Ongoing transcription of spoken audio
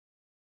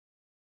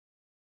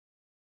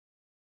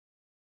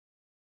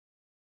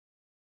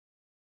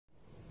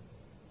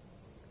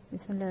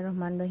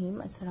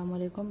Bismillahirrahmanirrahim. Assalamu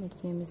alaikum.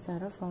 It's me, Miss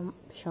Sarah from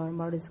Peshawar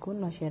Model School,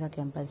 No.6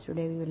 campus.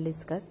 Today we will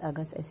discuss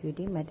August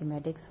SVT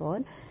Mathematics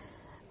for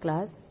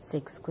Class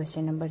 6.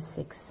 Question number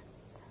 6.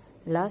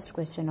 Last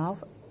question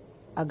of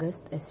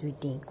August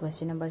SVT.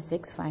 Question number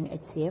 6. Find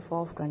HCF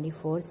of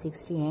 24,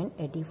 60 and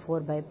 84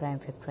 by prime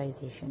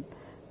factorization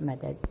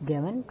method.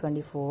 Given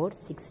 24,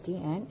 60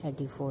 and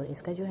 84.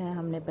 इसका जो है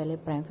हमने पहले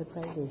prime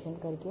factorization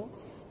करके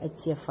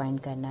HCF find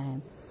करना है.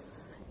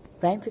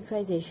 Prime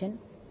factorization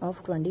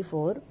of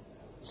 24.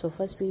 So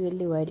first we will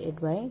divide it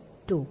by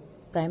 2.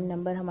 Prime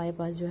number हमारे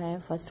पास जो है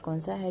first कौन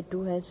सा है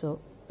 2 है, so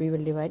we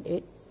will divide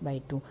it by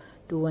 2.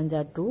 2 1s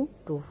are 2,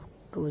 2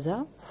 2s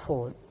are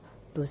 4,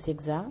 2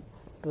 6s are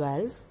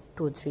 12,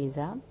 2 3s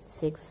are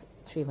 6,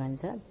 3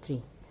 1s are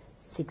 3,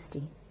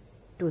 60,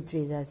 2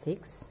 3s are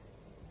 6,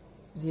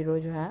 0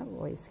 जो है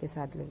वो इसके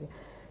साथ लगे.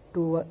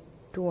 2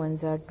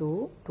 1s are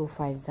 2, 2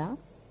 5s are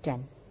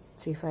 10,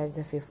 3 5s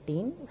are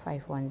 15,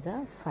 5 1s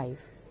are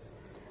 5.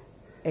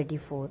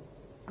 84,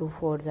 2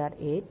 4s are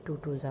 8, 2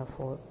 2s are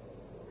 4,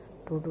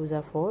 2 2s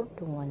are 4,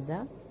 2 1s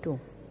are 2,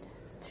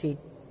 3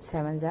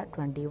 7s are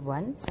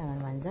 21,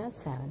 7 1s are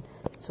 7.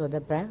 So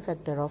the prime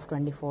factor of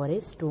 24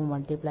 is 2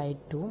 multiplied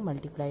 2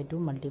 multiplied 2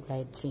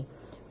 multiplied 3.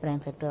 Prime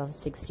factor of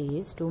 60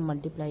 is 2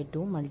 multiplied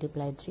 2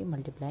 multiplied 3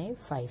 multiplied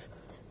 5.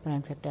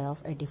 Prime factor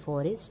of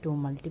 84 is 2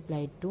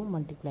 multiplied 2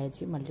 multiplied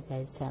 3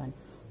 multiplied 7.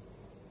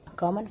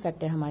 Common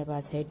factor हमारे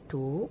पास है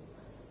 2,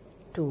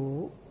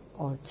 2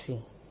 और 3.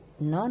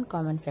 Non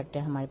common factor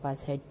हमारे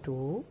पास है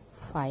 2,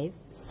 5,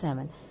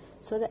 7.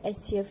 So the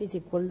HCF is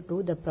equal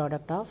to the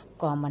product of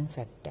common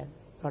factor.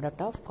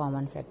 Product of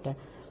common factor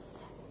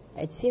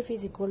HCF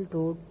is equal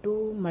to 2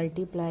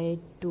 multiply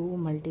 2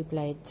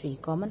 multiply 3.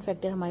 Common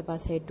factor हमारे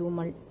पास है 2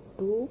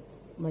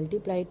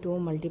 multiply 2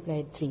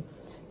 multiply 3.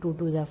 2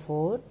 2s are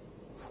 4,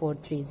 4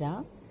 3s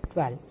are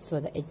 12. So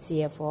the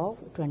HCF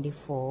of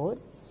 24,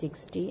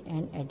 60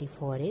 and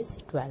 84 is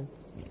 12.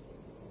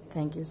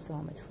 Thank you so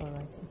much for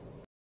watching.